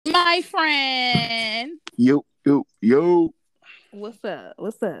My friend. Yo, yo, yo. What's up?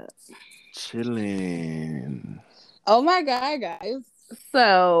 What's up? Chilling. Oh my God, guys.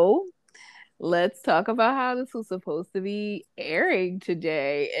 So let's talk about how this was supposed to be airing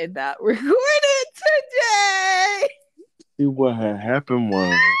today and not recorded today. See, what had happened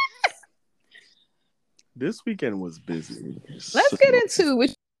was this weekend was busy. Let's So, get into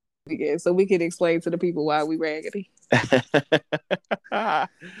which again so we can explain to the people why we raggedy.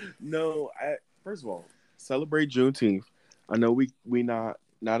 no, first of all, celebrate Juneteenth. I know we not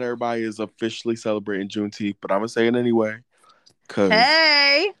everybody is officially celebrating Juneteenth, but I'm gonna say it anyway because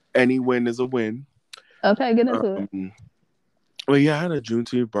Hey. any win is a win. Okay, get into it. Um, well, yeah, I had a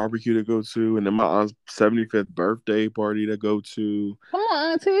Juneteenth barbecue to go to, and then my aunt's 75th birthday party to go to, Come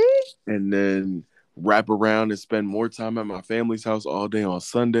on, Auntie. and then wrap around and spend more time at my family's house all day on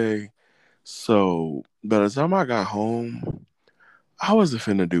Sunday. So by the time I got home, I wasn't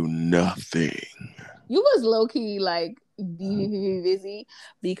finna do nothing. You was low key like busy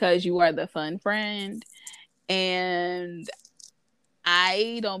because you are the fun friend. And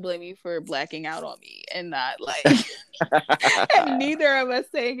I don't blame you for blacking out on me and not like and neither of us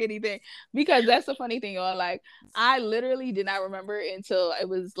saying anything because that's the funny thing, y'all. Like, I literally did not remember until it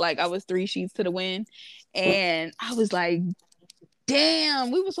was like I was 3 sheets to the wind, and I was like,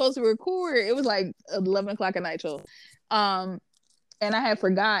 "Damn, we were supposed to record." It was like 11 o'clock at night, y'all. Um, and I had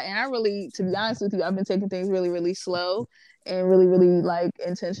forgot. And I really, to be honest with you, I've been taking things really, really slow and really, really like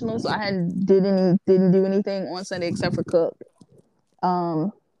intentional. So I hadn't didn't do anything on Sunday except for cook.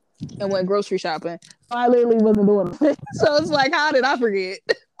 Um, and went grocery shopping. So I literally wasn't doing it. So it's like, how did I forget?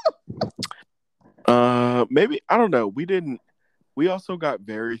 Maybe I don't know. We didn't. We also got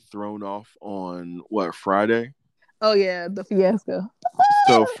very thrown off on what Friday. Oh yeah, the fiasco.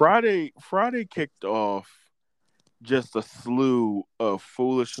 So Friday kicked off just a slew of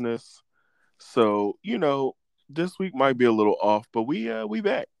foolishness. So this week might be a little off, but we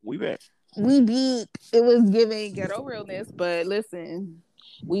back. We back. We beat. It was giving ghetto realness, but listen,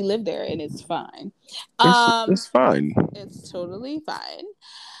 we live there and it's fine. It's Um, it's fine. it's totally fine.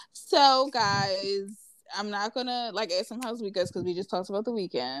 So guys, I'm not gonna like add some house weekends because we just talked about the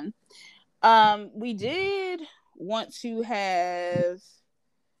weekend. We did want to have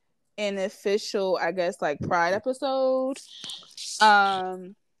an official, I guess, like Pride episode.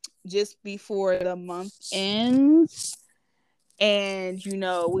 Um, just before the month ends. And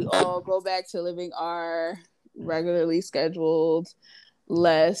we all go back to living our regularly scheduled,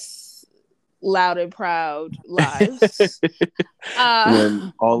 less loud and proud lives.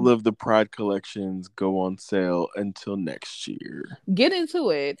 When all of the Pride collections go on sale until next year. Get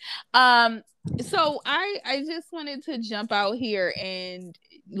into it. So I just wanted to jump out here and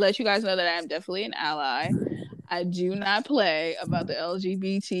let you guys know that I'm definitely an ally. I do not play about the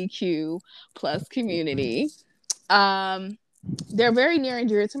LGBTQ plus community. Um, they're very near and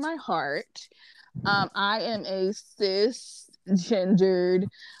dear to my heart. I am a cisgendered,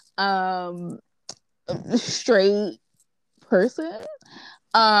 um, straight person.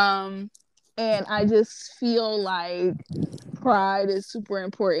 Um, and I just feel like Pride is super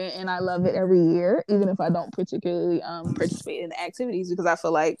important and I love it every year, even if I don't particularly participate in the activities because I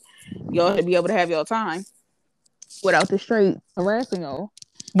feel like y'all should be able to have your time without the straight harassing y'all.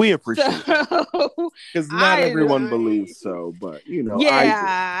 We appreciate it So because not I everyone believes so, but I do.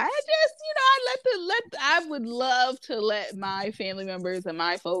 yeah, I just I would love to let my family members and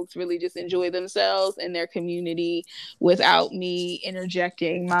my folks really just enjoy themselves and their community without me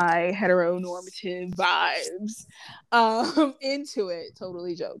interjecting my heteronormative vibes into it.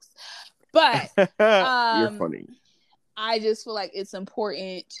 Totally jokes. But You're um funny. I just feel like it's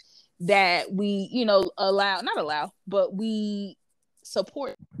important that we, not allow, but we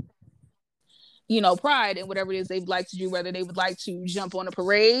support Pride and whatever it is they'd like to do, whether they would like to jump on a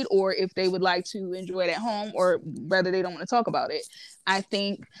parade or if they would like to enjoy it at home or whether they don't want to talk about it. I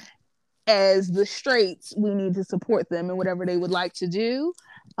think as the straights, we need to support them in whatever they would like to do,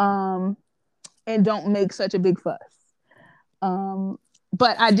 and don't make such a big fuss.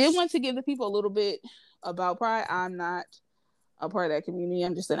 But I did want to give the people a little bit about Pride. I'm not a part of that community.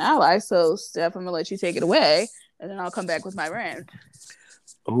 I'm just an ally. So, Steph, I'm going to let you take it away, and then I'll come back with my rant.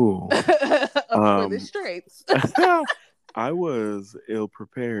 Ooh. For the straights. I was ill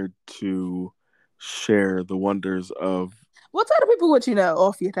prepared to share the wonders of. Well, tell the people what you know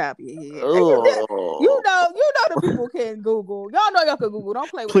off your top of your head. You know the people can Google. Y'all know y'all can Google. Don't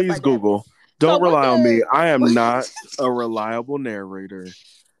play with Please us like Google. that. Don't rely on me. I am not a reliable narrator.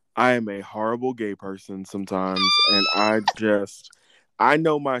 I am a horrible gay person sometimes, and I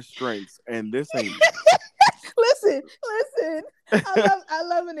know my strengths, and this ain't. Listen. I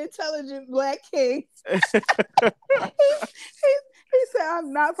love an intelligent black king. He said,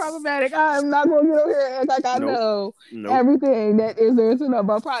 "I'm not problematic. I'm not going to get over here and act like I Nope. know Nope. everything that is there to know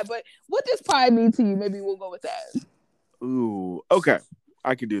about pride." But what does pride mean to you? Maybe we'll go with that. Ooh. Okay.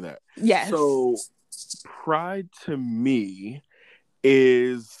 I could do that. Yes. So, pride to me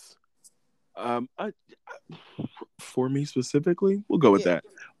is, for me specifically, we'll go with that.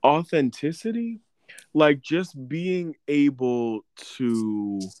 Authenticity, like just being able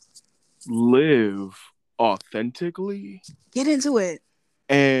to live authentically. Get into it.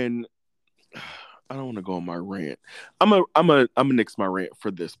 And I don't want to go on my rant. I'm a nix my rant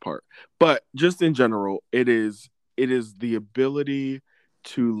for this part. But just in general, it is the ability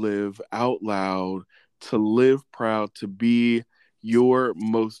to live out loud, to live proud, to be your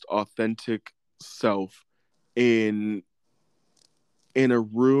most authentic self in a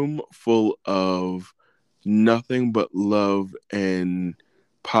room full of nothing but love and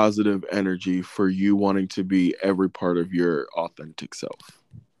positive energy for you wanting to be every part of your authentic self.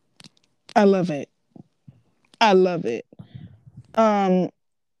 I love it. I love it. And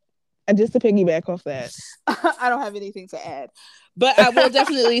just to piggyback off that, I don't have anything to add. But I will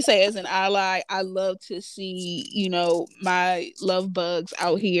definitely say, as an ally, I love to see, my love bugs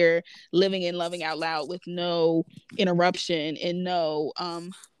out here living and loving out loud with no interruption and no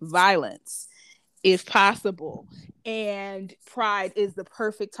violence, if possible. And pride is the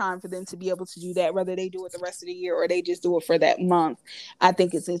perfect time for them to be able to do that, whether they do it the rest of the year or they just do it for that month. I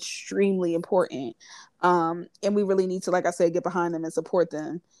think it's extremely important. And we really need to, like I said, get behind them and support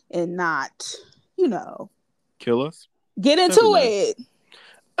them and not, Kill us? get into it.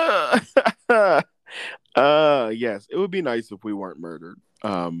 Yes, it would be nice if we weren't murdered. Do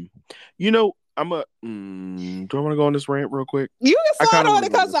I want to go on this rant real quick? You can slide on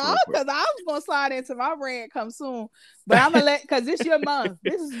it because I was gonna slide into my rant come soon, but I'm gonna because this your month.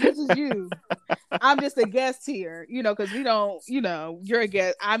 This is you. I'm just a guest here, because we don't, you're a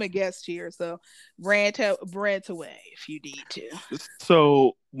guest. I'm a guest here, so rant away if you need to.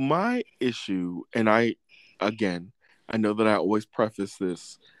 So my issue, and I know that I always preface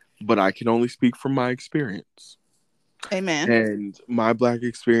this, but I can only speak from my experience. Amen. And my Black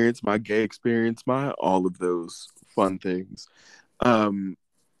experience, my gay experience, my all of those fun things.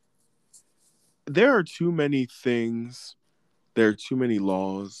 There are too many things. There are too many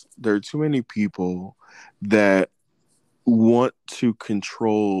laws. There are too many people that want to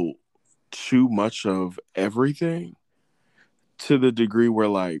control too much of everything to the degree where,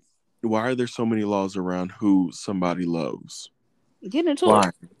 like, why are there so many laws around who somebody loves? Get into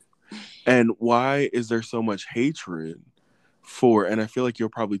it. And why is there so much hatred for, and I feel like you'll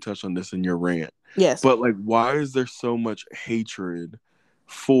probably touch on this in your rant. Yes. But like, why is there so much hatred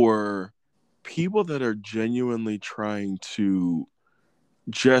for people that are genuinely trying to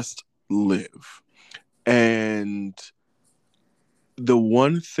just live? And the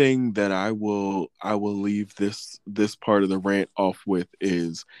one thing that I will leave this part of the rant off with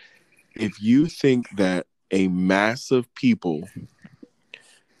is, if you think that a mass of people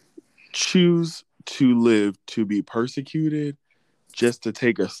choose to live to be persecuted just to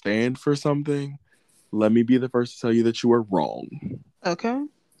take a stand for something, let me be the first to tell you that you are wrong. Okay.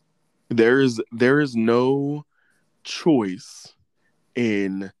 There is no choice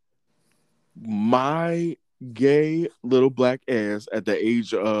in my gay little Black ass at the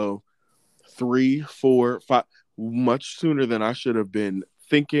age of 3, 4, 5, much sooner than I should have been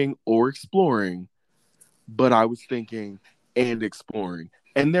thinking or exploring, but I was thinking and exploring.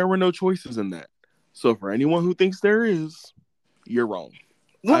 And there were no choices in that. So for anyone who thinks there is, you're wrong.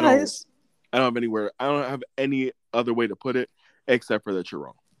 Lies. I don't have any other way to put it except for that you're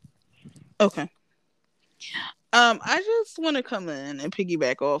wrong. Okay. I just want to come in and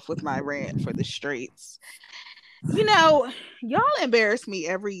piggyback off with my rant for the straights. Y'all embarrass me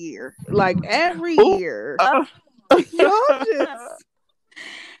every year. Like every year.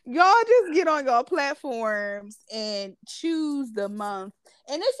 Y'all just get on your platforms and choose the month.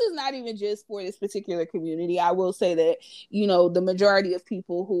 And this is not even just for this particular community. I will say that, the majority of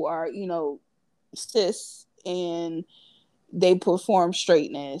people who are, cis and they perform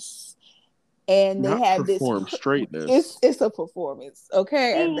straightness and they have this straightness. It's a performance,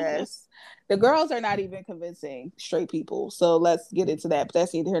 okay? And that's the girls are not even convincing straight people. So let's get into that. But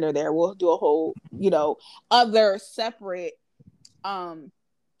that's neither here nor there. We'll do a whole, other separate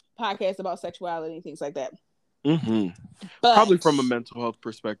podcast about sexuality and things like that. Mm-hmm. But, probably from a mental health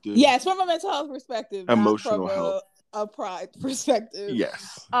perspective. Yes, from a mental health perspective, emotional health. A pride perspective.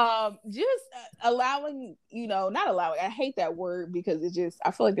 Yes. Just allowing, not allowing. I hate that word because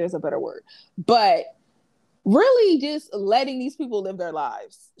I feel like there's a better word, but really just letting these people live their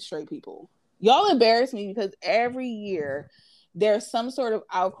lives, straight people. Y'all embarrass me because every year there's some sort of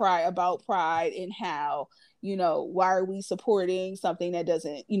outcry about pride and how, why are we supporting something that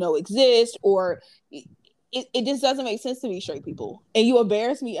doesn't, exist, or it just doesn't make sense to me, straight people. And you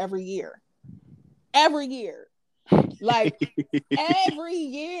embarrass me every year. Every year. Like every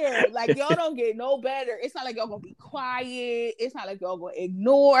year. Like y'all don't get no better. It's not like y'all gonna be quiet. It's not like y'all gonna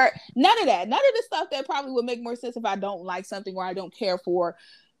ignore. None of that. None of the stuff that probably would make more sense if I don't like something or I don't care for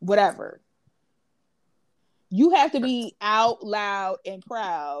whatever. You have to be out loud and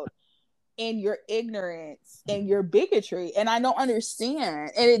proud in your ignorance and your bigotry. And I don't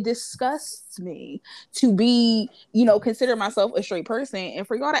understand. And it disgusts me to be, consider myself a straight person and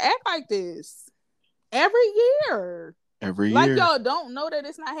for y'all to act like this every year. Every like year. Y'all don't know that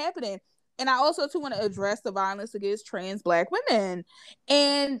it's not happening. And I also too want to address the violence against trans Black women.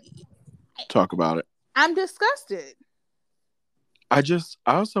 And talk about it. I'm disgusted. I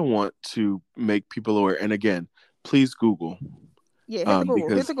also want to make people aware. And again, please Google. Yeah, hit the Google.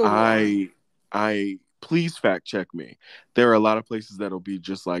 Because hit the Google. I please fact check me. There are a lot of places that'll be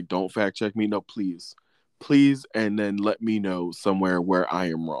just like, don't fact check me. No, please, and then let me know somewhere where I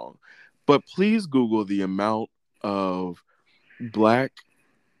am wrong. But please Google the amount of Black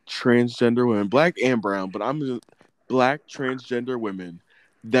transgender women, Black and brown, but I'm just Black transgender women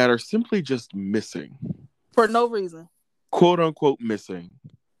that are simply just missing for no reason, quote unquote missing,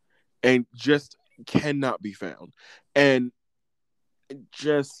 and just cannot be found. And it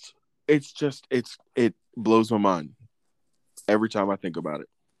blows my mind every time I think about it.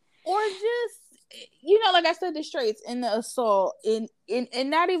 Or just, like I said, the straights and the assault in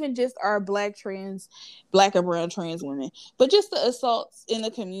not even just our Black and brown trans women, but just the assaults in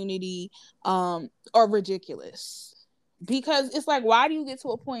the community are ridiculous. Because it's like, why do you get to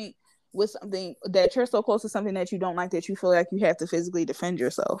a point with something that you're so close to something that you don't like that you feel like you have to physically defend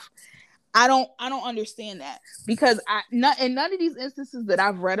yourself? I don't understand that, because in none of these instances that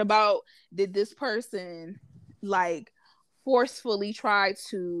I've read about did this person like forcefully try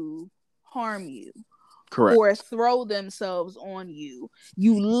to harm you. Correct. Or throw themselves on you.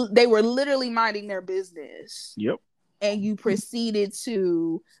 They were literally minding their business. Yep. And you proceeded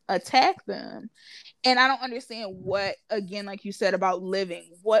to attack them. And I don't understand what, again, like you said about living,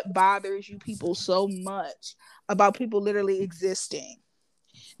 what bothers you people so much about people literally existing.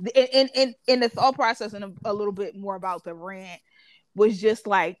 In the thought process, and a little bit more about the rant, was just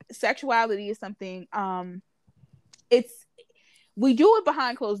like, sexuality is something, we do it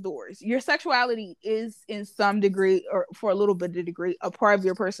behind closed doors. Your sexuality is in some degree, or for a little bit of degree, a part of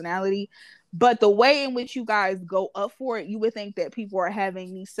your personality. But the way in which you guys go up for it, you would think that people are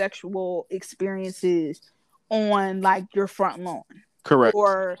having these sexual experiences on like your front lawn. Correct.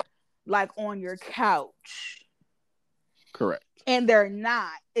 Or like on your couch. Correct. And they're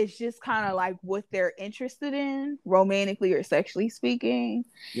not. It's just kind of like what they're interested in, romantically or sexually speaking.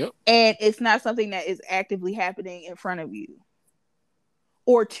 Yep. And it's not something that is actively happening in front of you.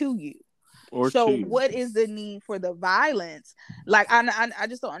 Or to you. So what is the need for the violence? Like, I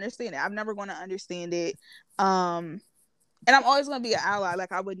just don't understand it. I'm never going to understand it. And I'm always going to be an ally.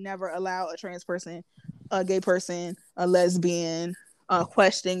 Like, I would never allow a trans person, a gay person, a lesbian, a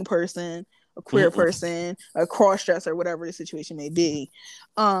questioning person, a queer person, a cross-dresser, whatever the situation may be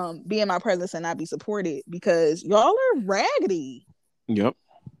in my presence and not be supported, because y'all are raggedy. Yep.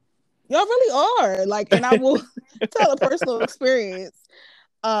 Y'all really are. Like, and I will tell a personal experience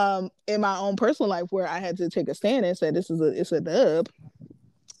in my own personal life where I had to take a stand and say it's a dub.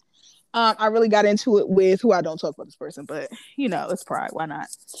 I really got into it with who I don't talk about this person, but it's pride. Why not?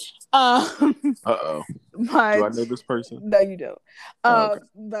 Uh-oh. Do I know this person? No, you don't. Okay.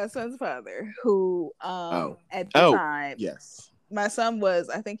 My son's father, who at the time, yes, my son was,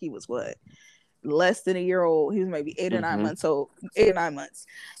 I think he was what, less than a year old. He was maybe 8 or 9 months old. 8 or 9 months.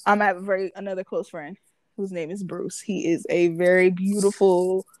 I have another close friend whose name is Bruce. He is a very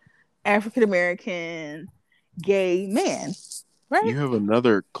beautiful African-American gay man. Right? You have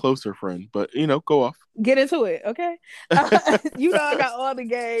another closer friend, but go off. Get into it, okay? I got all the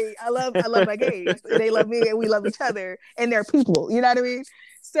gay. I love my gays. They love me, and we love each other, and they're people. You know what I mean?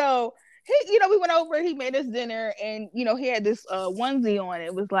 So he, we went over. He made us dinner, and he had this onesie on.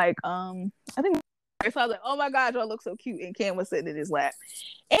 It was like I think. So I was like, oh my God, y'all look so cute. And Cam was sitting in his lap.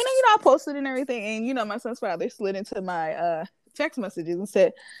 And then, I posted and everything. And, my son's father slid into my text messages and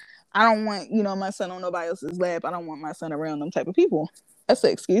said, I don't want, my son on nobody else's lap. I don't want my son around them type of people. I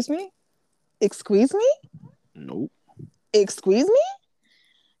said, excuse me? Excuse me? Nope. Excuse me?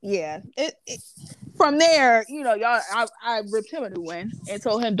 Yeah. From there, y'all, I ripped him a new one and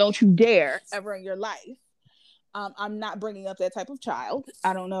told him, don't you dare ever in your life I'm not bringing up that type of child.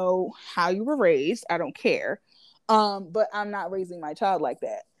 I don't know how you were raised. I don't care. But I'm not raising my child like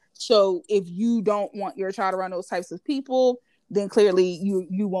that. So if you don't want your child around those types of people, then clearly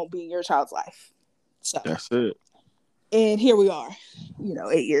you won't be in your child's life. So that's it. And here we are,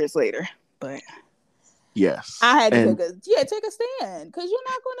 8 years later. But yes, I had to take a stand, because you're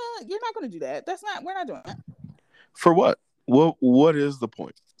not gonna do that. We're not doing that. For what? What is the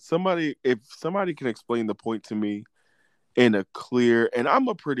point? If somebody can explain the point to me in a clear, and I'm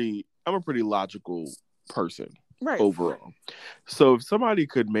a pretty logical person, right, overall. So if somebody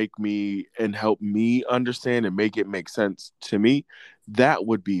could make me and help me understand and make it make sense to me, that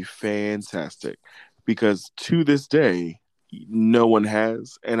would be fantastic. Because to this day, no one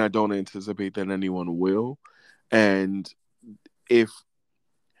has, and I don't anticipate that anyone will. And if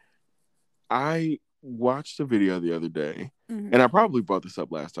I watched a video the other day, and I probably brought this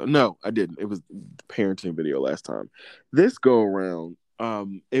up last time. No, I didn't. It was the parenting video last time. This go around,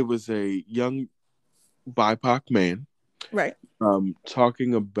 it was a young BIPOC man, right,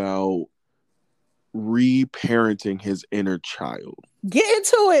 talking about reparenting his inner child. Get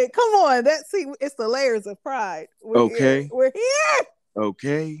into it. Come on. It's the layers of pride. We're here.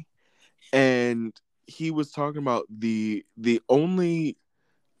 Okay. And he was talking about the only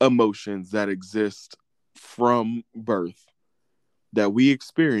emotions that exist from birth that we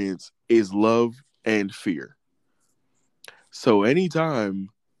experience is love and fear. So anytime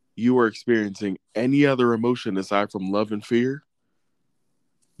you are experiencing any other emotion aside from love and fear,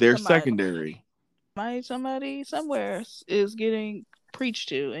 they're secondary. Somebody somewhere is getting preached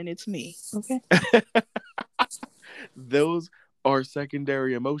to, and it's me. Okay. Those are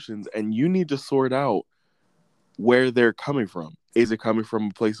secondary emotions, and you need to sort out where they're coming from. Is it coming from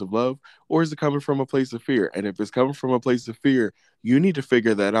a place of love, or is it coming from a place of fear? And if it's coming from a place of fear, you need to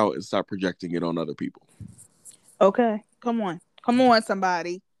figure that out and stop projecting it on other people. Okay. Come on,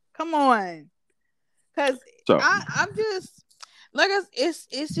 somebody. Come on. Because I'm just, like, it's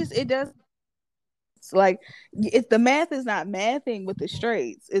just, it does. Like, the math is not mathing with the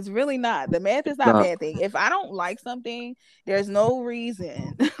straights. It's really not. The math is not mathing. If I don't like something, there's no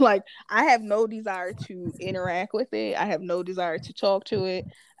reason. Like, I have no desire to interact with it. I have no desire to talk to it.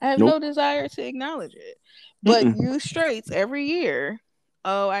 I have no desire to acknowledge it. But you straights every year,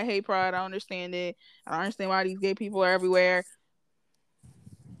 oh, I hate pride. I don't understand it. I don't understand why these gay people are everywhere.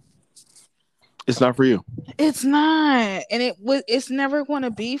 It's not for you. It's not. And it's never going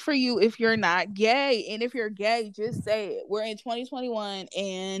to be for you if you're not gay. And if you're gay, just say it. We're in 2021,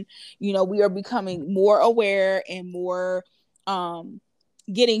 and we are becoming more aware and more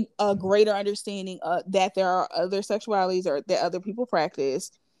getting a greater understanding that there are other sexualities or that other people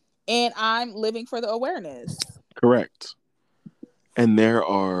practice. And I'm living for the awareness. Correct. And there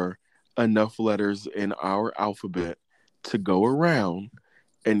are enough letters in our alphabet to go around.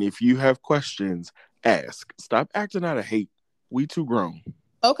 And if you have questions, ask. Stop acting out of hate. We too grown.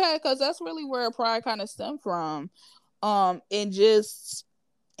 Okay, because that's really where pride kind of stemmed from. And just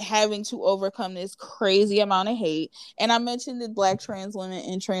having to overcome this crazy amount of hate. And I mentioned the Black trans women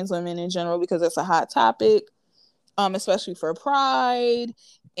and trans women in general because it's a hot topic, especially for pride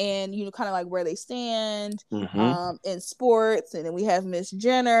and, kind of like where they stand in sports. And then we have Miss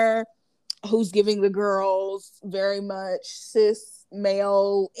Jenner, who's giving the girls very much cis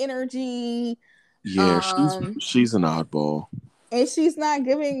male energy. Yeah, she's an oddball. And she's not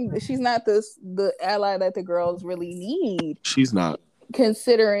the ally that the girls really need. She's not.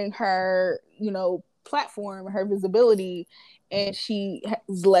 Considering her, platform, her visibility, and she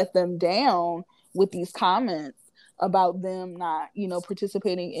has let them down with these comments about them not,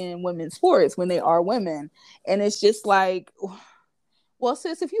 participating in women's sports when they are women. And it's just like, well,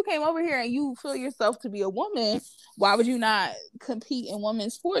 sis, if you came over here and you feel yourself to be a woman, why would you not compete in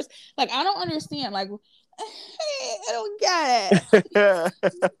women's sports? Like, I don't understand. Like, I don't get it.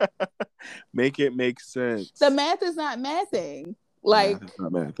 Make it make sense. The math is not mathing. Like, math is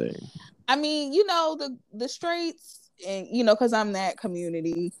not mathing. I mean, the straights, and because I'm that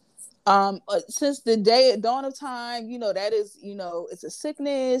community. Since the dawn of time, that is, it's a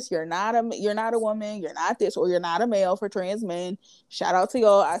sickness. You're not a woman. You're not this, or you're not a male for trans men. Shout out to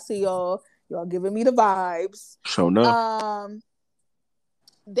y'all. I see y'all giving me the vibes. Show enough.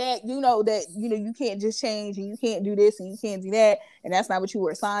 That you can't just change, and you can't do this, and you can't do that, and that's not what you were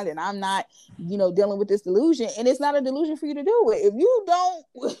assigned. And I'm not, dealing with this delusion, and it's not a delusion for you to do it. If you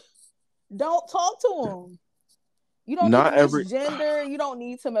don't talk to them. You don't need to misgender. You don't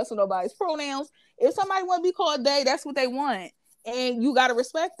need to mess with nobody's pronouns. If somebody want to be called they, that's what they want. And you got to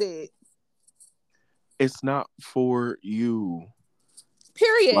respect it. It's not for you.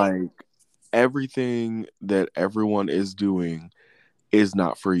 Period. Like, everything that everyone is doing is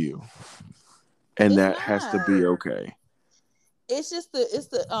not for you. And It's that has to not. be okay. It's just it's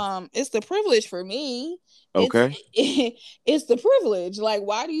the privilege for me. It's Okay? it's the privilege. Like,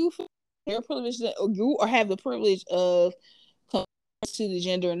 why do you feel your privilege that or you or have the privilege of to the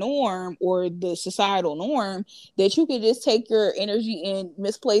gender norm or the societal norm that you could just take your energy and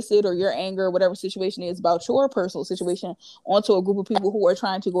misplace it or your anger or whatever situation is about your personal situation onto a group of people who are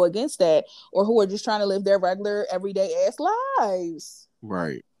trying to go against that or who are just trying to live their regular everyday ass lives.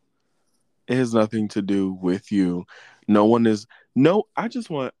 Right. It has nothing to do with you. No one is. No, I just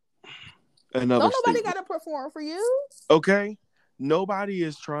want another Don't nobody statement. gotta perform for you. Okay? Nobody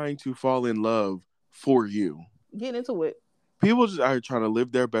is trying to fall in love for you. Get into it. People just are trying to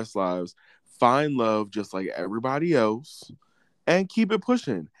live their best lives, find love just like everybody else, and keep it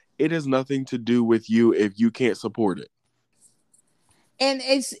pushing. It has nothing to do with you if you can't support it. And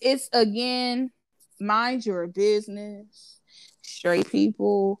it's again, mind your business. Straight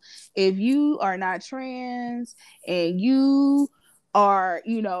people, if you are not trans and you are,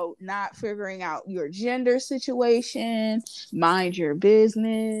 not figuring out your gender situation, mind your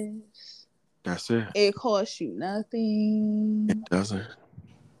business. That's it. It costs you It nothing. doesn't.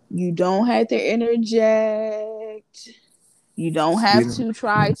 You don't have to interject. You don't have Yeah. to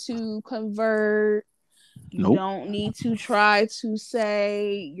try to convert. You Nope. don't need to try to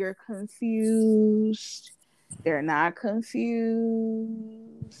say you're confused. They're not confused.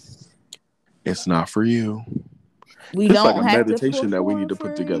 It's not for you. We This is like a don't have to meditation that we need perform to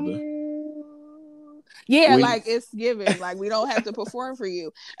put for together. you. Yeah, We like it's given. Like we don't have to perform for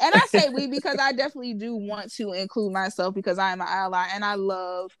you. And I say we because I definitely do want to include myself because I am an ally and I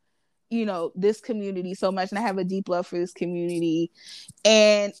love, this community so much. And I have a deep love for this community.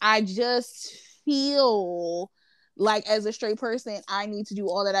 And I just feel like as a straight person, I need to do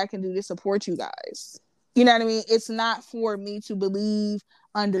all that I can do to support you guys. You know what I mean? It's not for me to believe,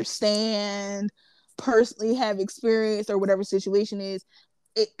 understand, personally have experience or whatever situation is.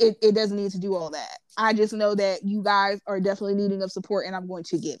 It doesn't need to do all that. I just know that you guys are definitely needing of support and I'm going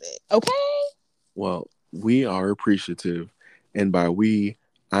to give it. Okay? well, we are appreciative, and by we,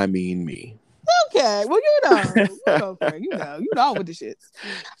 I mean me. Okay. Well, okay. You know with the shits.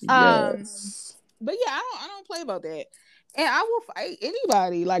 Yes. But yeah, I don't play about that. And I will fight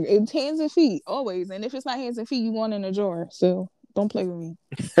anybody, like it's hands and feet, always. And if it's not hands and feet, you want in a jar. So don't play with me.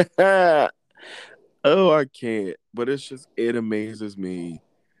 Oh, I can't. But it amazes me.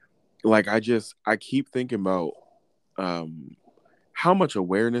 Like I keep thinking about um how much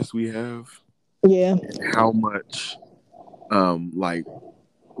awareness we have, Yeah. how much like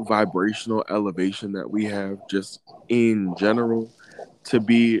vibrational elevation that we have just in general to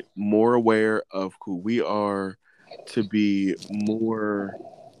be more aware of who we are, to be more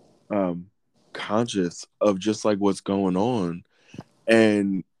um conscious of just like what's going on.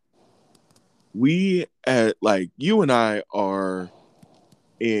 And we at like you and I are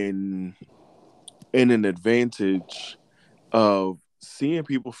in an advantage of seeing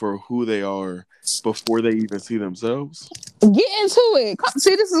people for who they are before they even see themselves. Get into it.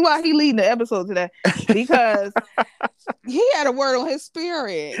 See, this is why he leading the episode today. Because he had a word on his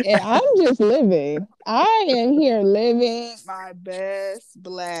spirit. And I'm just living. I am here living my best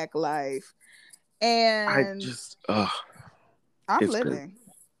Black life. I And just I'm it's great. living.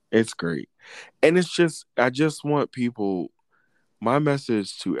 It's great. And I just want people, my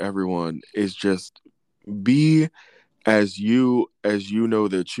message to everyone is just be as you know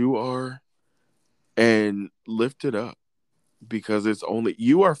that you are, and lift it up, because it's only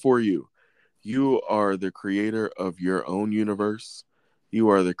you are for you. You are the creator of your own universe. You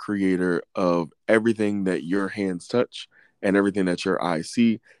are the creator of everything that your hands touch and everything that your eyes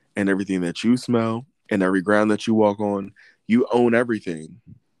see and everything that you smell and every ground that you walk on. You own everything.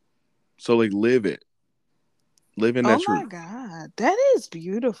 So like live it. Live in that Oh my truth. God. That is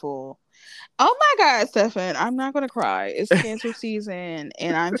beautiful. Oh my God, Stefan, I'm not gonna cry. It's cancer season,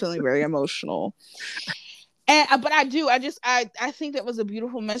 and I'm feeling very emotional. And but I do, I think that was a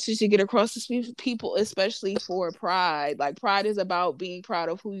beautiful message to get across to people, especially for Pride. Like Pride is about being proud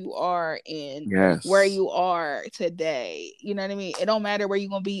of who you are and where Yes. you are today. You know what I mean? It don't matter where you're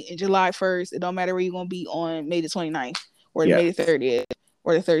gonna be in July 1st. It don't matter where you're gonna be on May the 29th or Yeah. May the 30th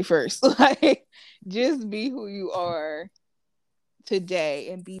or the 31st. Like, just be who you are today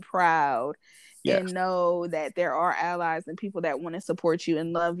and be proud Yes. and know that there are allies and people that want to support you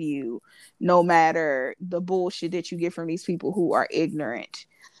and love you no matter the bullshit that you get from these people who are ignorant,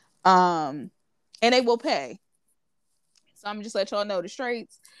 and they will pay. So I'm just let y'all know, the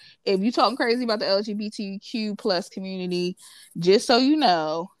straights, if you talking crazy about the LGBTQ plus community, just so you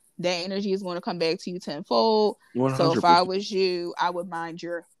know, that energy is going to come back to you tenfold. 100%. So if I was you, I would mind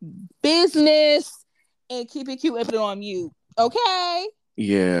your business and keep it cute and put it on mute. Okay?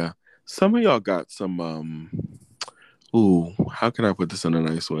 Yeah. Some of y'all got some ooh, how can I put this in a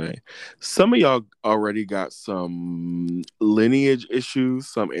nice way? Some of y'all already got some lineage issues,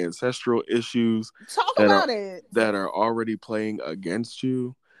 some ancestral issues Talk that are about it. that are already playing against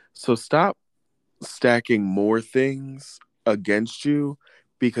you. So stop stacking more things against you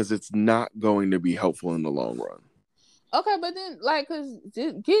because it's not going to be helpful in the long run. Okay, but then, like, because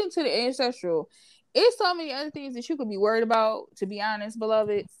getting to the ancestral, it's so many other things that you could be worried about, to be honest,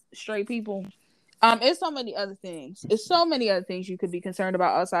 beloved, straight people. It's so many other things. It's so many other things you could be concerned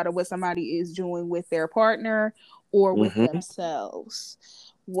about outside of what somebody is doing with their partner or with Mm-hmm. themselves.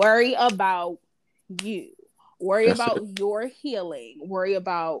 Worry about you. Worry That's it. about your healing. Worry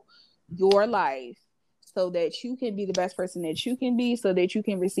about your life so that you can be the best person that you can be, so that you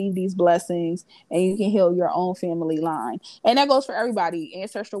can receive these blessings and you can heal your own family line. And that goes for everybody.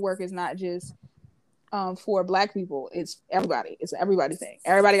 Ancestral work is not just for Black people. It's everybody. It's everybody thing.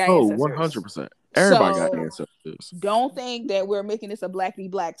 Everybody got Oh, ancestors. 100%. Everybody got So ancestors. don't think that we're making this a blackity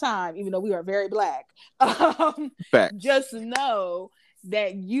black time, even though we are very Black. Facts. Just know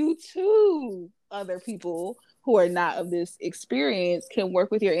that you too, other people who are not of this experience, can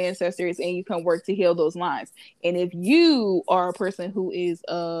work with your ancestors and you can work to heal those lines. And if you are a person who is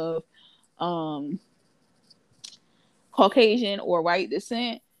of Caucasian or white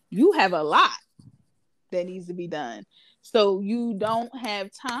descent, you have a lot that needs to be done. So you don't have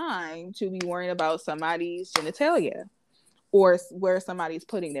time to be worrying about somebody's genitalia or where somebody's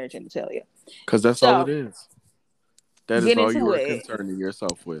putting their genitalia. Because that's all it is. That is Get all you into are it. concerning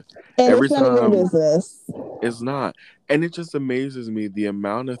yourself with. And Every it's none of your time business. it's not. And it just amazes me the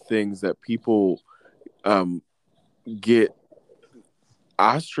amount of things that people get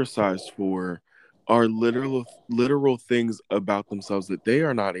ostracized for are literal things about themselves that they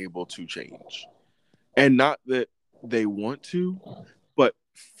are not able to change. And not that they want to, but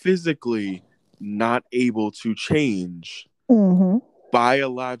physically not able to change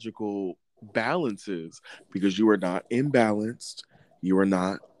biological balances because you are not imbalanced. You are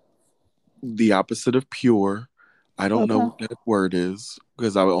not the opposite of pure. I don't know what that word is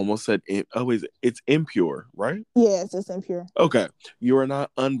because I almost said it's impure, right? Yes, it's impure. Okay. You are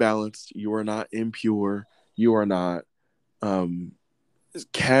not unbalanced. You are not impure. You are not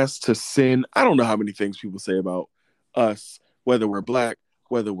cast to sin. I don't know how many things people say about us, whether we're Black,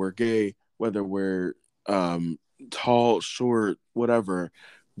 whether we're gay, whether we're tall, short, whatever.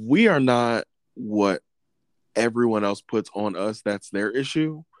 We are not what everyone else puts on us. That's their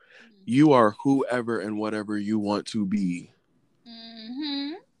issue. You are whoever and whatever you want to be.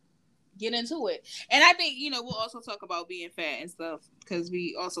 Mm-hmm. Get into it. And I think, we'll also talk about being fat and stuff because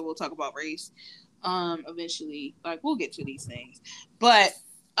we also will talk about race eventually. Like, we'll get to these things. But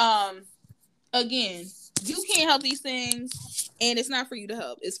again, you can't help these things and it's not for you to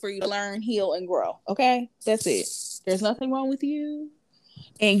help. It's for you to learn, heal, and grow. Okay? That's it. There's nothing wrong with you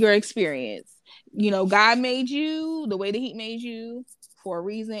and your experience. God made you the way that He made you for a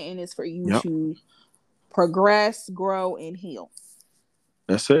reason, and it's for you to progress, grow, and heal.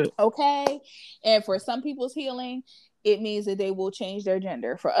 That's it. Okay? And for some people's healing, it means that they will change their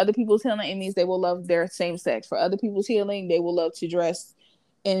gender. For other people's healing, it means they will love their same sex. For other people's healing, they will love to dress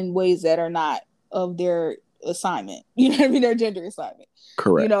in ways that are not of their assignment. You know what I mean? Their gender assignment.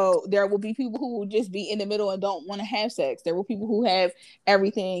 Correct. There will be people who will just be in the middle and don't want to have sex. There will be people who have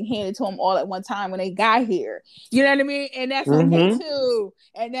everything handed to them all at one time when they got here. You know what I mean? And that's okay too.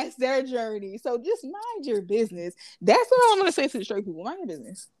 And that's their journey. So just mind your business. That's what I'm going to say to the straight people. Mind your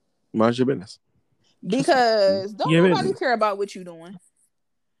business. Mind your business. Because don't nobody care about what you're doing.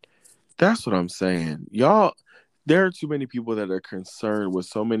 That's what I'm saying. Y'all, there are too many people that are concerned with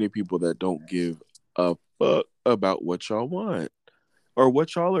so many people that don't give a fuck about what y'all want or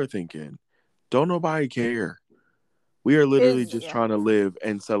what y'all are thinking. Don't nobody care. We are literally just trying to live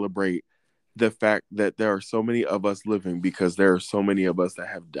and celebrate the fact that there are so many of us living because there are so many of us that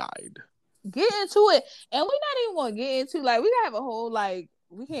have died. Get into it. And we're not even going to get into, like, we got to have a whole, like,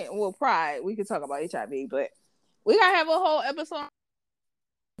 we can't, well, pride. We can talk about HIV, but we got to have a whole episode.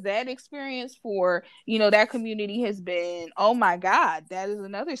 That experience for, that community has been, oh my God, that is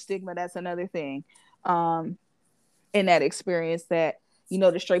another stigma. That's another thing. In that experience that,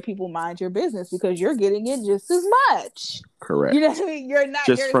 the straight people mind your business because you're getting it just as much. Correct. You know what I mean? You're not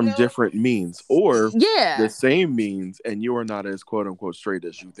just from different means or the same means, and you are not as quote unquote straight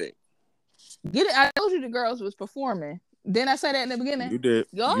as you think. I told you the girls was performing. Didn't I say that in the beginning? You did.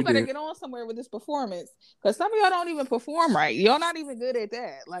 Y'all You better did. get on somewhere with this performance, because some of y'all don't even perform right. Y'all not even good at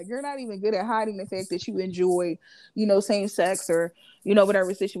that. Like, you're not even good at hiding the fact that you enjoy, same sex, or whatever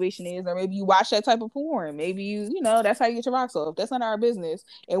the situation is, or maybe you watch that type of porn. Maybe that's how you get your rocks off. That's none of our business,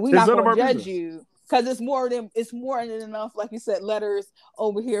 and we're It's not none of gonna our judge business. you because it's more than enough. Like you said, letters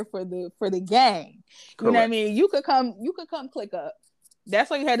over here for the gang. You know what I Correct. mean? You could come click up. That's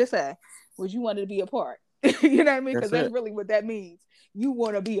what you had to say. Was you wanted to be a part? You know what I mean? Because That's that's it. really what that means. You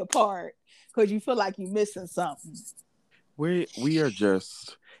want to be a part because you feel like you're missing something. We are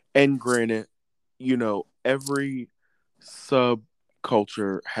just, and granted, every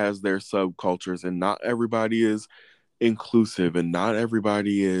subculture has their subcultures, and not everybody is inclusive, and not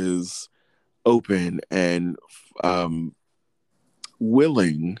everybody is open and um,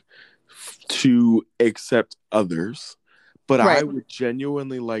 willing to accept others. But I Right. would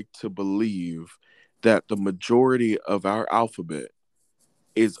genuinely like to believe that the majority of our alphabet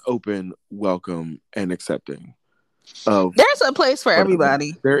is open, welcome, and accepting of There's a place for whatever.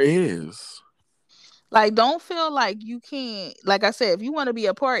 everybody. There is. Like, don't feel like you can't. Like I said, if you want to be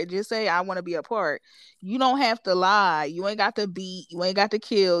a part, just say, I want to be a part. You don't have to lie. You ain't got to beat. You ain't got to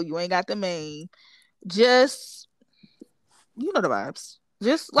kill. You ain't got to maim. Just, the vibes.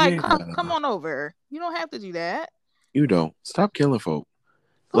 Just like Yeah. come on over. You don't have to do that. You don't. Stop killing folk.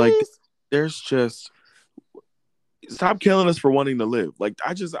 Like, Please. there's just, stop killing us for wanting to live. Like,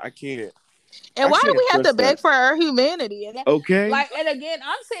 I can't. And I why do can't we have to stress beg that. for our humanity? And Okay? and again,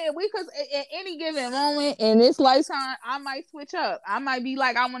 I'm saying we, because at any given moment in this lifetime, I might switch up. I might be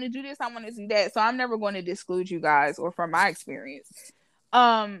like, I want to do this, I want to do that. So I'm never going to disclude you guys, or from my experience.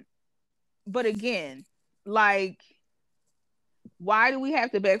 Um, but again, like, why do we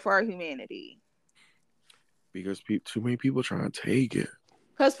have to beg for our humanity? Because too many people trying to take it.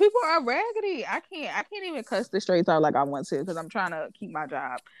 Because people are raggedy. I can't even cuss the straights out like I want to, because I'm trying to keep my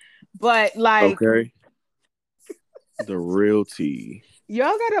job. But like, Okay? The real tea.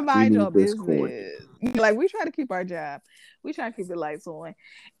 y'all gotta We mind your need this coin. business. Like, we try to keep our job. We try to keep the lights on.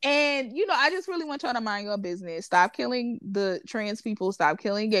 And I just really want y'all to mind your business. Stop killing the trans people. Stop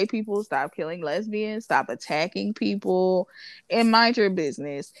killing gay people. Stop killing lesbians. Stop attacking people. And mind your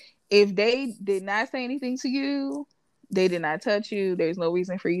business. If they did not say anything to you, they did not touch you, there's no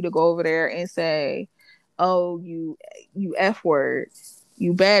reason for you to go over there and say, oh, you F word,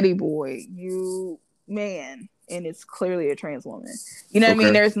 you baddie boy, you man, and it's clearly a trans woman. You know what I mean?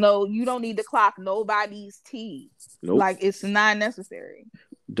 Okay? You don't need to clock nobody's T. Nope. Like, it's not necessary.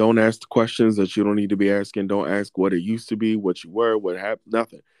 Don't ask the questions that you don't need to be asking. Don't ask what it used to be, what you were, what happened.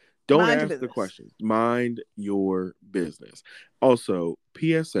 Nothing. Don't Mind your ask the business. questions. Mind your business. Also,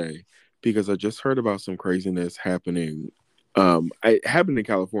 PSA, because I just heard about some craziness happening. It happened in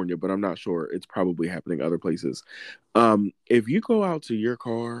California, but I'm not sure. It's probably happening other places. If you go out to your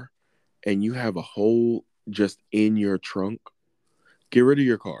car and you have a hole just in your trunk, get rid of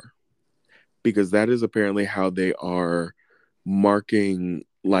your car, because that is apparently how they are marking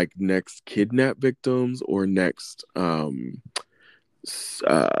like next kidnap victims or next uh,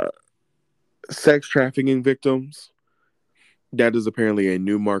 sex trafficking victims. That is apparently a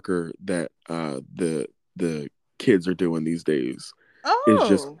new marker that the kids are doing these days, is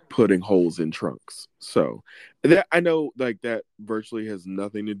just Oh, putting holes in trunks. So that, I know, like, that virtually has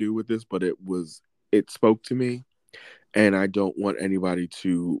nothing to do with this, but it spoke to me, and I don't want anybody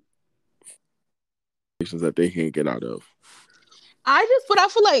to that they can't get out of. but I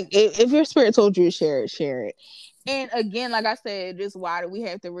feel like if your spirit told you to share it, share it. And again, like I said, just why do we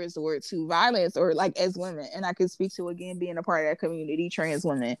have to resort to violence, or like, as women? And I can speak to, again, being a part of that community, trans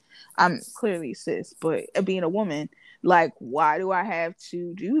women. I'm clearly cis, but being a woman, like, why do I have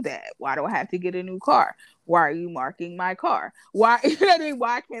to do that? Why do I have to get a new car? Why are you marking my car? Why, you know what I mean?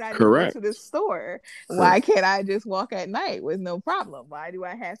 Why can't I just go to the Correct. store? Why Correct. can't I just walk at night with no problem? Why do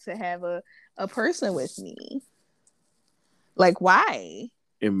I have to have a person with me? Like, why?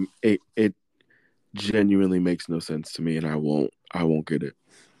 It genuinely makes no sense to me, and I won't get it.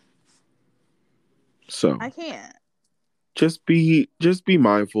 So I can't. just be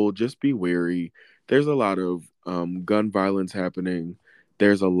mindful, just be wary. There's a lot of gun violence happening.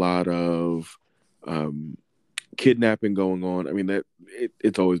 There's a lot of um, kidnapping going on. I mean,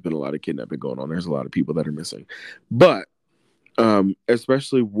 it's always been a lot of kidnapping going on. There's a lot of people that are missing, but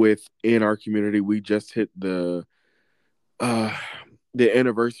especially within our community, we just hit uh, the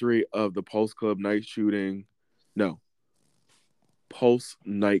anniversary of the Pulse Club night shooting. No, Pulse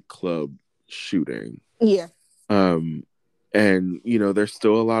nightclub shooting. Yeah. Um, and there's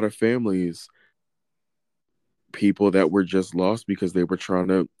still a lot of families, people that were just lost because they were trying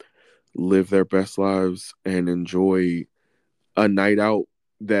to live their best lives and enjoy. a night out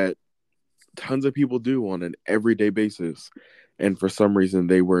that tons of people do on an everyday basis. And for some reason,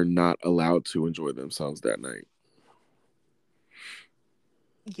 they were not allowed to enjoy themselves that night.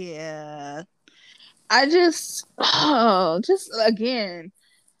 Yeah. I just, just again,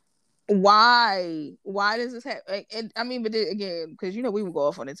 why does this happen? Like, and I mean, but then, again, because we would go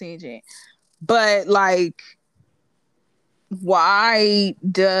off on a tangent, but like, why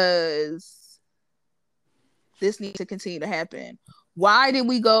does this need to continue to happen? Why did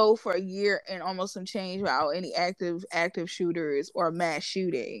we go for a year and almost some change without any active shooters or mass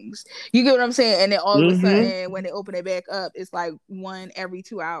shootings? You get what I'm saying? And then all of a Mm-hmm. sudden, when they open it back up, it's like one every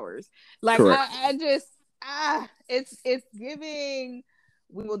 2 hours. Like Correct. I just it's giving.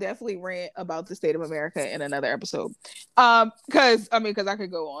 We will definitely rant about the state of America in another episode. Because I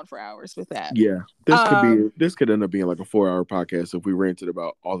could go on for hours with that. Yeah, this could end up being like a 4-hour podcast if we ranted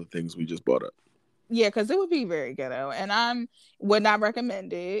about all the things we just brought up. Yeah, because it would be very ghetto, and would not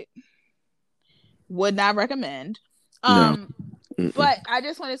recommend it. Would not recommend. No. But I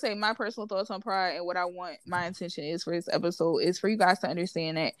just want to say my personal thoughts on Pride and what I want my intention is for this episode is for you guys to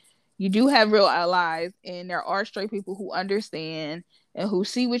understand that you do have real allies, and there are straight people who understand and who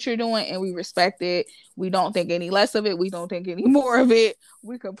see what you're doing, and we respect it. We don't think any less of it. We don't think any more of it.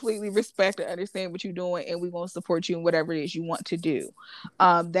 We completely respect and understand what you're doing, and we're going to support you in whatever it is you want to do.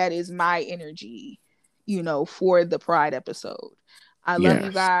 That is my energy, for the Pride episode. I love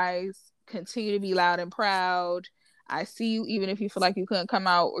you guys. Continue to be loud and proud. I see you even if you feel like you couldn't come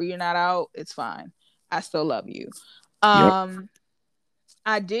out or you're not out. It's fine. I still love you. Yep.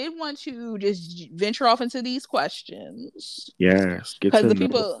 I did want to just venture off into these questions. Yes, because the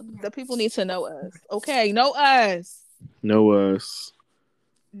people need to know us. Okay, know us. Know us.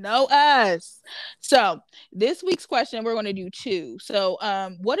 Know us. So this week's question, we're going to do 2. So,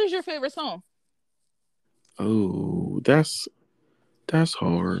 what is your favorite song? Oh, that's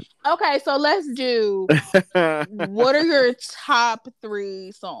hard. Okay, so let's do. What are your top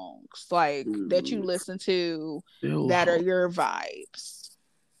 3 songs that you listen to that are your vibes?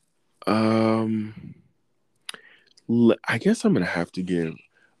 I guess I'm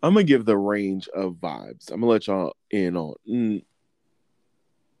gonna give the range of vibes. I'm gonna let y'all in on.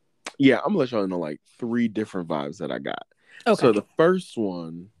 Yeah, I'm gonna let y'all in on like 3 different vibes that I got. Okay. So the first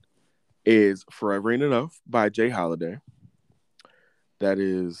one is "Forever Ain't Enough" by Jay Holiday. That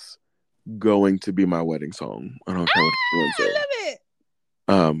is going to be my wedding song. I don't care what anyone says. I love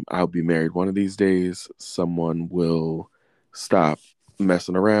it. I'll be married one of these days. Someone will stop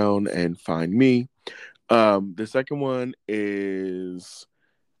messing around and find me. The second one is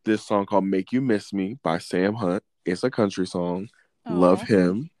this song called "Make You Miss Me" by Sam Hunt. It's a country song. Aww. Love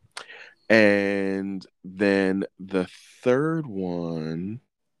him. And then the third one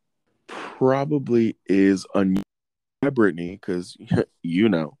probably is "Unusual" by Britney, because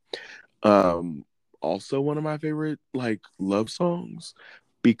also one of my favorite love songs,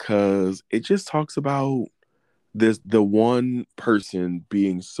 because it just talks about the one person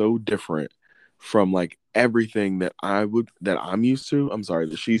being so different from everything that I'm used to. I'm sorry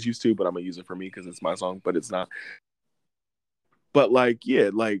that she's used to, but I'm gonna use it for me because it's my song, but it's not. But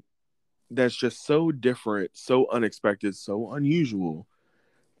that's just so different, so unexpected, so unusual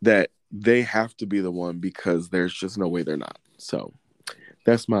that they have to be the one, because there's just no way they're not. So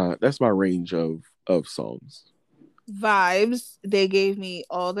that's my range of songs. Vibes. They gave me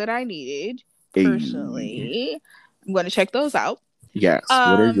all that I needed personally. Hey. I'm going to check those out. Yes.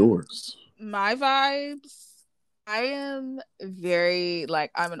 What are yours? My vibes. I am very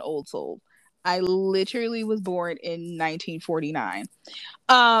I'm an old soul. I literally was born in 1949.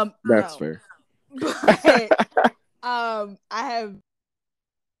 That's fair. But I have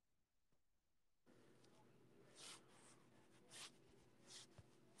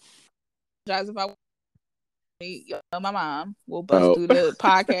if I my mom will bust through the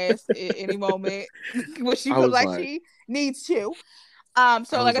podcast at any moment when she feels like she needs to.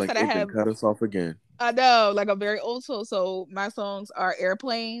 So like I said, I have cut us off again. I know, a very old soul. So my songs are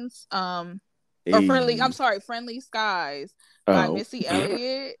 "Airplanes," or "Friendly Skies" by Missy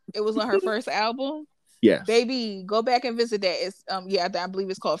Elliott. It was on her first album. Yes. Baby, go back and visit that. It's I believe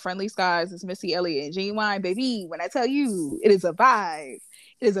it's called "Friendly Skies." It's Missy Elliott and Genuine. Baby, when I tell you, it is a vibe.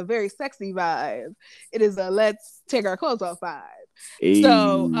 It is a very sexy vibe. It is a let's take our clothes off vibe. Hey.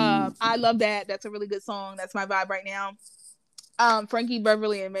 So I love that. That's a really good song. That's my vibe right now. Frankie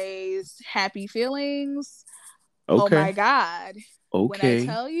Beverly and Maze, "Happy Feelings." Okay. Oh my God. Okay. When I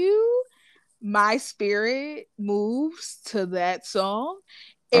tell you, my spirit moves to that song.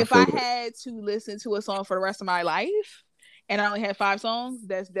 If I had to listen to a song for the rest of my life and I only had 5 songs,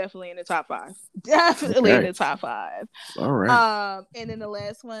 that's definitely in the top 5. Definitely in Okay. the top 5. All right. And then the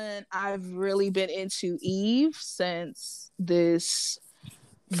last one, I've really been into Eve since this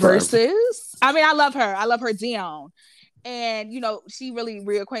Forever. verses. I mean, I love her. I love her Dion. And she really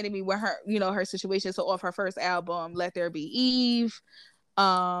reacquainted me with her, her situation. So off her first album, Let There Be Eve.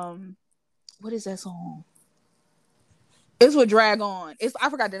 What is that song? It's with Drag On. I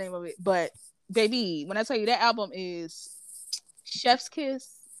forgot the name of it, but baby, when I tell you that album is Chef's Kiss,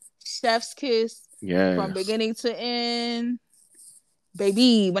 Chef's Kiss, from Yes. beginning to end.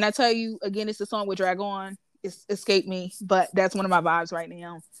 Baby, when I tell you again, it's the song with Drag On. It's escaped me, but that's one of my vibes right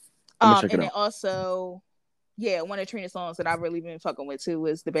now. I'm gonna check it And then out. also, yeah, one of Trina's songs that I've really been fucking with too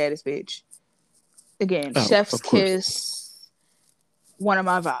is The Baddest Bitch. Again, Oh, Chef's of course. Kiss, one of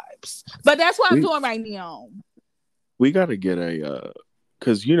my vibes. But that's what I'm We doing right now. we gotta get a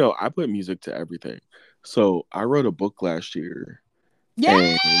because I put music to everything. So I wrote a book last year,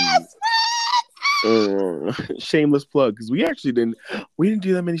 and Yes! shameless plug because we didn't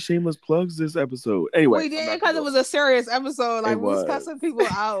do that many shameless plugs this episode. Anyway, We I'm did not gonna because it go. was a serious episode. It Like, we was was. cussing people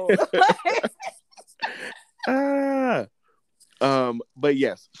out. ah. But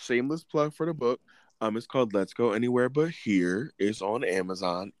yes, shameless plug for the book. It's called Let's Go Anywhere But Here. It's on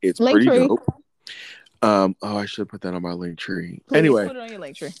Amazon. It's pretty Linktree. dope. I should put that on my link tree. Please Anyway, put it on your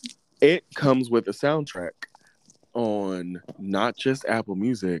Linktree. it comes with a soundtrack on not just Apple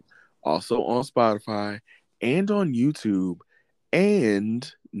Music, also on Spotify and on YouTube.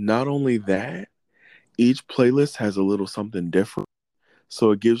 And not only that, each playlist has a little something different.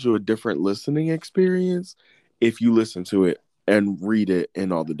 So it gives you a different listening experience if you listen to it and read it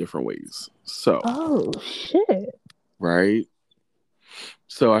in all the different ways. So, Oh shit. right?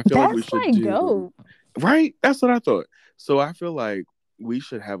 So I feel like we That's should like do, dope. right? That's what I thought. So I feel like we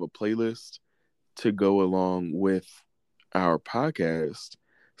should have a playlist to go along with our podcast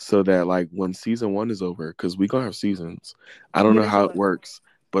so that like when season 1 is over, because we're gonna have seasons. I don't Get know how into it it. works,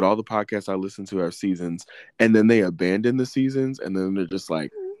 but all the podcasts I listen to have seasons, and then they abandon the seasons, and then they're just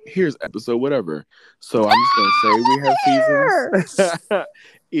like, here's episode whatever. So I'm just gonna say we have seasons.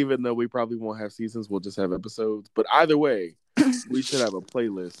 Even though we probably won't have seasons, we'll just have episodes. But either way, we should have a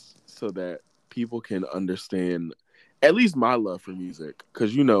playlist so that people can understand at least my love for music,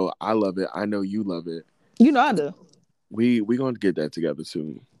 because I love it. I know you love it. I do. We gonna get that together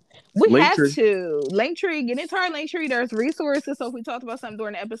soon. We have Linktree. to. Linktree, get into our Linktree. There's resources. So if we talked about something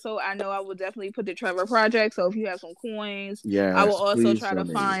during the episode, I know I will definitely put the Trevor Project. So if you have some coins, I will Yes, also please try to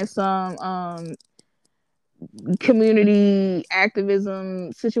donate. find some community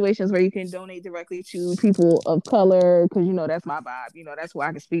activism situations where you can donate directly to people of color, because that's my vibe. That's who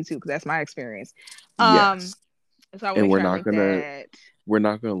I can speak to because that's my experience. Yes, So I will and make sure I link that. we're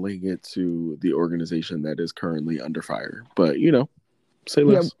not gonna link it to the organization that is currently under fire. But say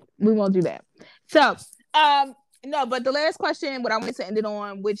Yeah, less. we won't do that. So no, but the last question, what I wanted to end it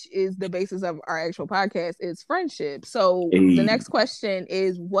on, which is the basis of our actual podcast, is friendship. So the Hey. next question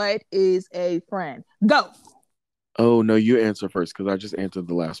is, what is a friend? Go. Oh no, you answer first because I just answered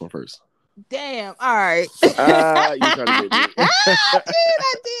the last one first. Damn. All right. You trying to get me?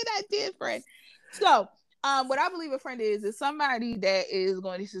 I did, friend. So, what I believe a friend is somebody that is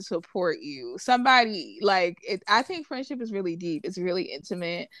going to support you. Somebody like it. I think friendship is really deep. It's really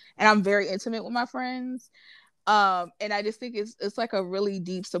intimate, and I'm very intimate with my friends. And I just think it's like a really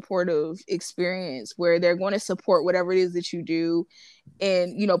deep supportive experience where they're going to support whatever it is that you do,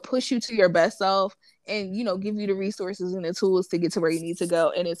 and push you to your best self, and give you the resources and the tools to get to where you need to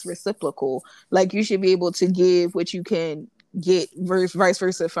go, and it's reciprocal. Like, you should be able to give what you can get, vice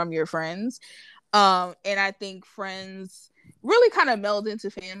versa, from your friends. And I think friends really kind of meld into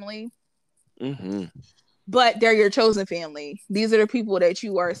family. Mm-hmm. But they're your chosen family. These are the people that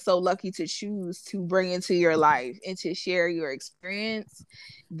you are so lucky to choose to bring into your life and to share your experience.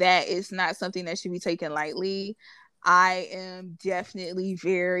 That is not something that should be taken lightly. I am definitely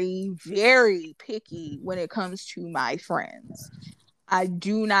very, very picky when it comes to my friends. I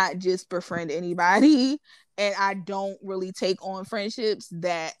do not just befriend anybody, and I don't really take on friendships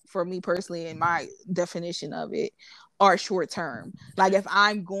that, for me personally, in my definition of it, are short term. Like, if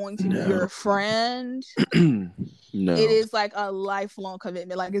I'm going to be your friend, No. it is like a lifelong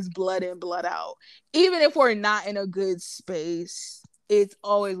commitment. Like, it's blood in, blood out. Even if we're not in a good space, it's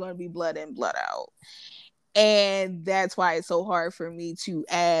always going to be blood in, blood out. And that's why it's so hard for me to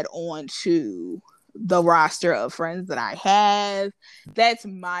add on to the roster of friends that I have. That's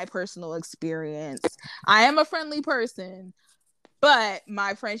my personal experience. I am a friendly person, but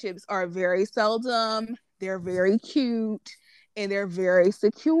my friendships are very seldom. They're very cute, and they're very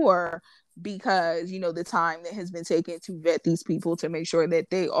secure. because, the time that has been taken to vet these people to make sure that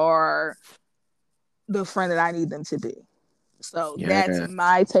they are the friend that I need them to be. So that's Yeah.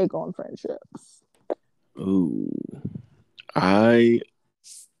 my take on friendships. Ooh. I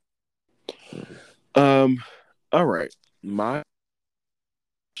all right. My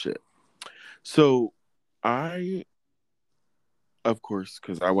shit. So I of course,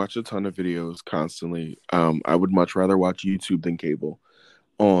 because I watch a ton of videos constantly. I would much rather watch YouTube than cable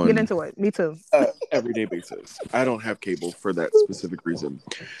Get on into it. Me too. everyday basis. I don't have cable for that specific reason.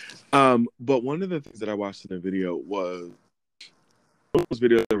 But one of the things that I watched in the video was those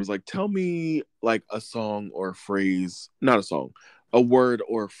videos that was like, tell me like a song or a phrase, not a song, a word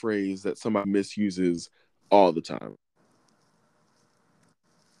or a phrase that somebody misuses all the time.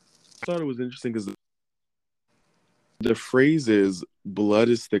 I thought it was interesting because the phrase is blood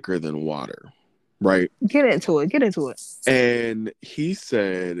is thicker than water, right? Get into it. Get into it. And he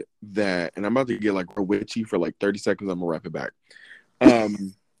said that, and I'm about to get like witchy for like 30 seconds. I'm gonna wrap it back.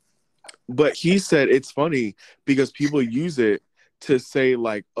 But he said it's funny because people use it to say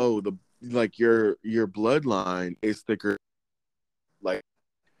like, oh, your bloodline is thicker like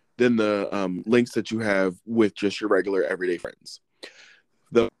than the links that you have with just your regular everyday friends.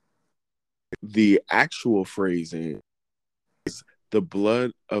 The actual phrasing is the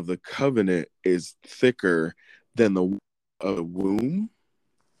blood of the covenant is thicker than the of the womb.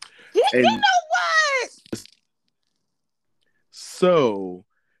 You know what? So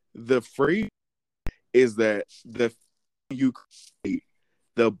the phrase is that you create,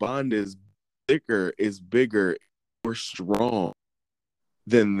 the bond is thicker, is bigger, more strong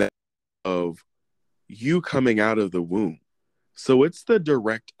than that of you coming out of the womb. So it's the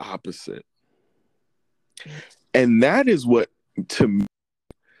direct opposite. And that is what, to me,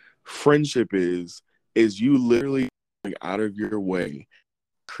 friendship is you literally going out of your way,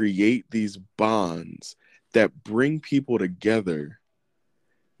 create these bonds that bring people together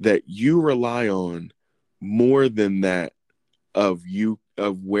that you rely on more than that of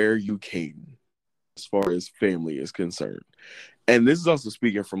where you came as far as family is concerned. And this is also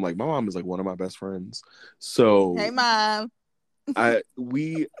speaking from like my mom is like one of my best friends. So hey mom.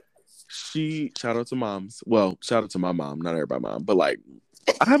 She shout out to moms. Well, shout out to my mom, not everybody mom, but like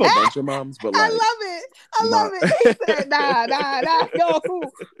I have a bunch of moms, but like I love it. He said, nah, yo,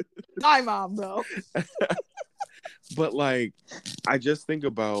 my mom though. But like I just think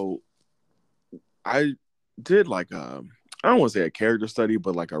about, I did like I don't want to say a character study,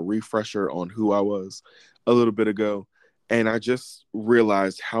 but like a refresher on who I was a little bit ago. And I just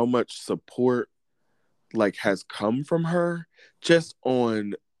realized how much support like has come from her just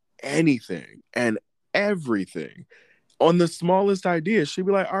on anything and everything. On the smallest idea, she'd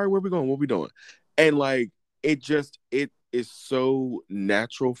be like, all right, where we going? What we doing? And like it is so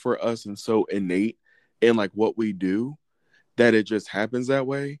natural for us and so innate in like what we do that it just happens that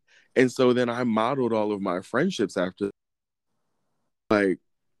way. And so then I modeled all of my friendships after, like,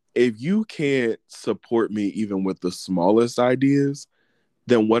 if you can't support me even with the smallest ideas,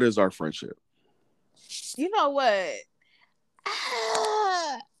 then what is our friendship? You know what?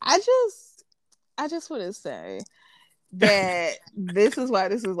 I just want to say that this is why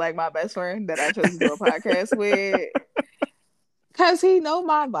this is like my best friend that I chose to do a podcast with, because he know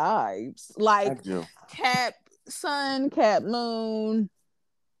my vibes. Like Cap Sun, Cap Moon,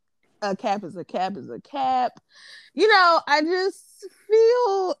 a cap is a cap is a cap. I just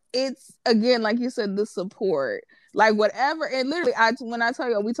feel it's, again, like you said, the support. Like whatever, and literally, when I tell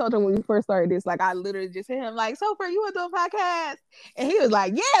you, we told him when we first started this, like I literally just hit him like, "So, you want to do a podcast?" And he was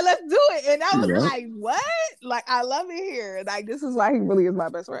like, "Yeah, let's do it." And I was like, "What?" Like I love it here. Like this is why he really is my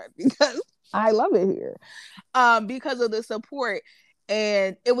best friend, because I love it here, because of the support.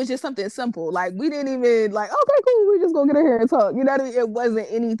 And it was just something simple. Like we didn't even like, okay, cool, we're just gonna get in here and talk. You know what I mean? It wasn't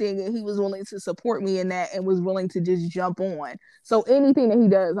anything, and he was willing to support me in that, and was willing to just jump on. So anything that he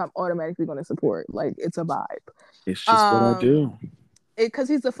does, I'm automatically gonna support. Like it's a vibe. It's just what I do. Because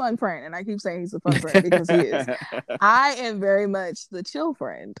he's a fun friend, and I keep saying he's a fun friend because he is. I am very much the chill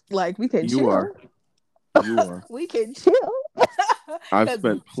friend. Like we can chill. You are. We can chill. I've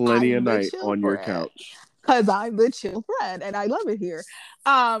spent plenty of night on your couch. Because I'm the chill friend and I love it here.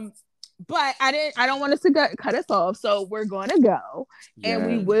 But I don't want us to cut us off. So we're going to go. Yes. And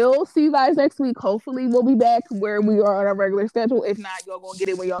we will see you guys next week. Hopefully we'll be back where we are on our regular schedule. If not, y'all going to get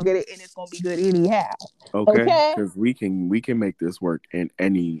it when y'all get it. And it's going to be good anyhow. Okay? Because we can make this work in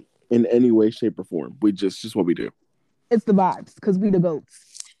any way, shape, or form. We just what we do. It's the vibes because we the goats.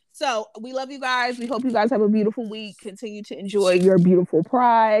 So we love you guys. We hope you guys have a beautiful week. Continue to enjoy your beautiful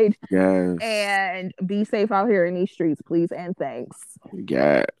pride. Yes. And be safe out here in these streets, please. And thanks.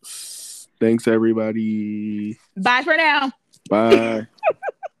 Yes. Thanks, everybody. Bye for now. Bye.